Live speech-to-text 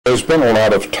There's been a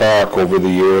lot of talk over the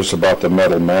years about the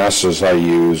metal masses I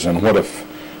use and what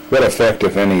effect,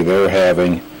 if any, they're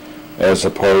having, as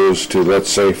opposed to,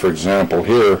 let's say, for example,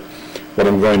 here, what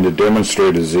I'm going to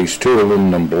demonstrate is these two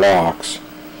aluminum blocks.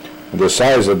 The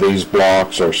size of these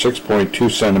blocks are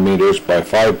 6.2 centimeters by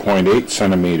 5.8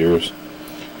 centimeters,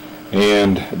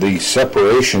 and the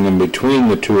separation in between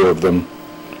the two of them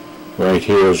right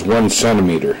here is 1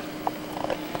 centimeter.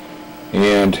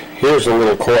 And here's a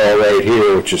little coil right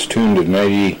here which is tuned to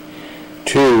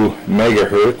 92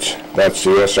 megahertz. That's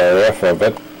the SRF of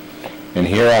it. And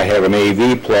here I have an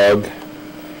AV plug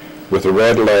with a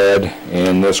red lead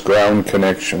and this ground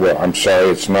connection. Well, I'm sorry,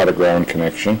 it's not a ground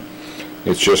connection.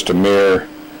 It's just a mere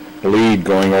lead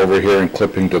going over here and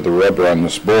clipping to the rubber on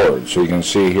this board. So you can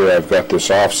see here I've got this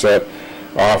offset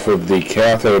off of the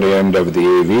cathode end of the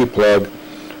AV plug,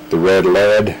 the red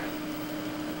lead,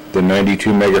 the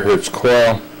 92 megahertz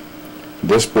coil,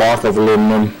 this block of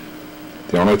aluminum.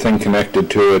 The only thing connected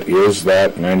to it is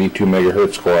that 92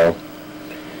 megahertz coil.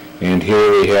 And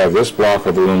here we have this block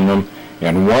of aluminum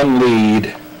and one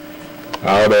lead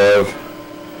out of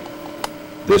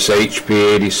this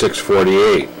HP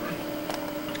 8648.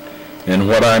 And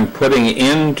what I'm putting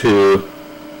into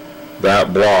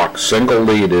that block, single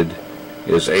leaded,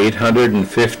 is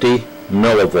 850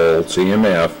 millivolts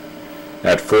EMF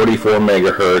at 44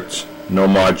 megahertz, no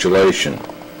modulation.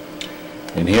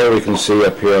 And here we can see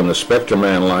up here on the spectrum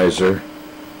analyzer,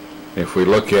 if we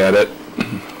look at it,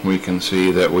 we can see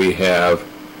that we have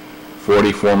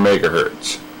 44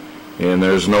 megahertz. And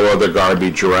there's no other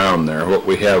garbage around there. What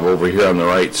we have over here on the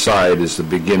right side is the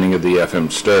beginning of the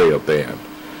FM stereo band.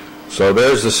 So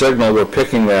there's the signal. We're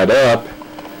picking that up,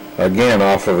 again,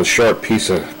 off of a short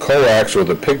piece of coax with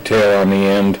a pigtail on the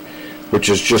end, which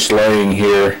is just laying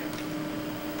here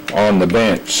on the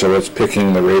bench. So it's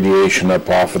picking the radiation up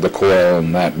off of the coil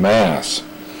and that mass.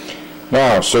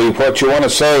 Now, so what you want to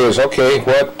say is, okay,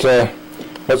 what's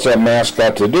that mass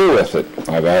got to do with it?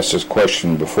 I've asked this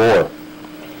question before.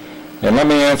 And let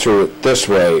me answer it this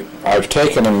way. I've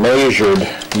taken and measured,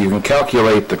 you can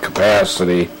calculate the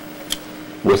capacity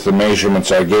with the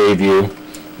measurements I gave you,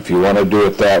 if you want to do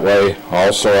it that way.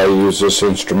 Also, I use this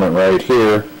instrument right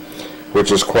here, which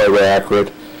is quite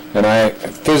accurate. And I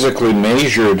physically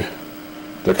measured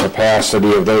the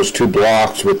capacity of those two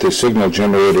blocks with the signal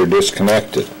generator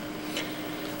disconnected.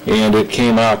 And it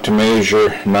came out to measure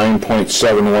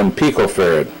 9.71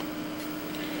 picofarad.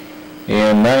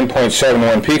 And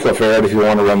 9.71 picofarad, if you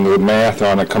want to run the math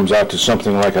on it, comes out to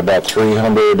something like about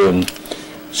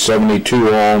 372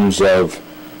 ohms of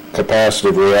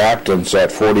capacitive reactance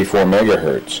at 44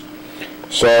 megahertz.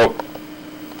 So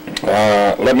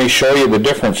let me show you the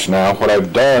difference now. What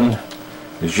I've done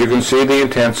is, you can see the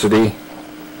intensity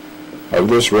of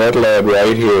this red lead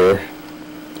right here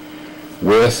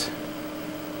with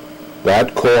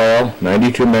that coil,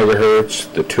 92 megahertz,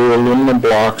 the two aluminum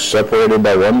blocks separated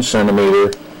by 1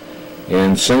 centimeter,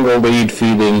 and single lead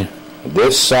feeding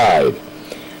this side.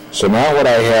 So now what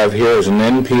I have here is an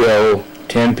NPO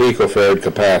 10 picofarad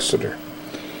capacitor.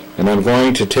 And I'm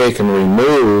going to take and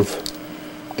remove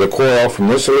the coil from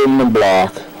this aluminum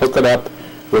block, hook it up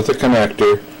with a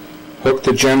connector, hook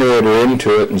the generator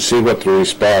into it, and see what the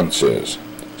response is.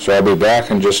 So I'll be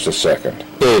back in just a second.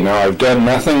 Okay, now I've done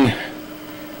nothing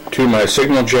to my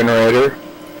signal generator.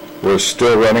 We're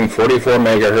still running 44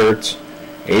 megahertz,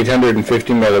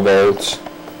 850 millivolts,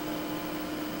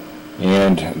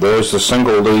 and there's the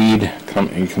single lead.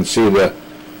 You can see the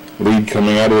lead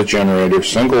coming out of the generator,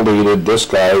 single leaded. This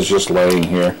guy is just laying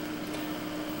here,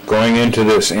 going into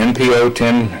this NPO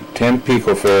 10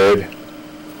 picofarad.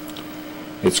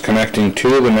 It's connecting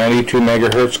to the 92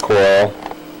 megahertz coil,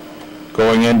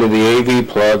 going into the AV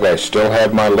plug. I still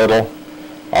have my little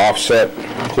offset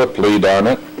clip lead on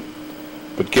it,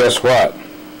 but guess what?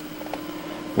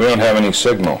 We don't have any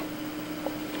signal.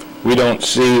 We don't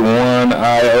see one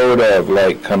iota of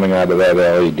light coming out of that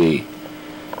LED.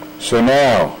 So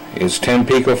now, is 10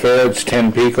 picofarads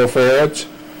 10 picofarads?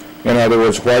 In other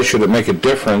words, why should it make a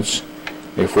difference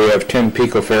if we have 10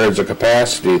 picofarads of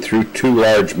capacity through two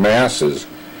large masses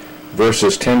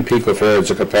versus 10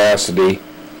 picofarads of capacity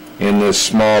in this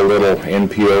small little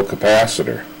NPO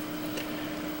capacitor?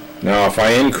 Now, if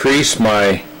I increase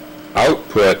my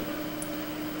output,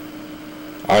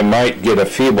 I might get a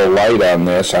feeble light on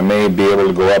this. I may be able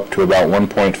to go up to about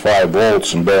 1.5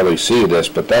 volts and barely see this,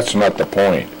 but that's not the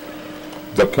point.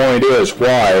 The point is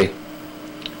why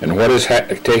and what is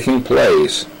taking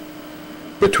place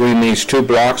between these two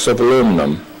blocks of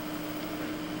aluminum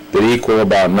that equal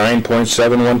about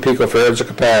 9.71 picofarads of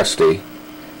capacity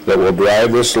that will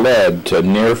drive this lead to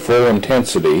near full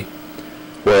intensity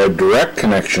where a direct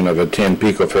connection of a 10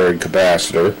 picofarad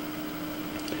capacitor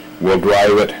will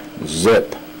drive it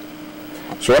zip.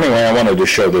 So anyway, I wanted to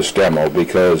show this demo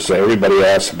because everybody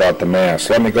asks about the mass.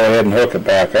 Let me go ahead and hook it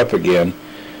back up again,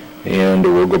 and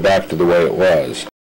we'll go back to the way it was.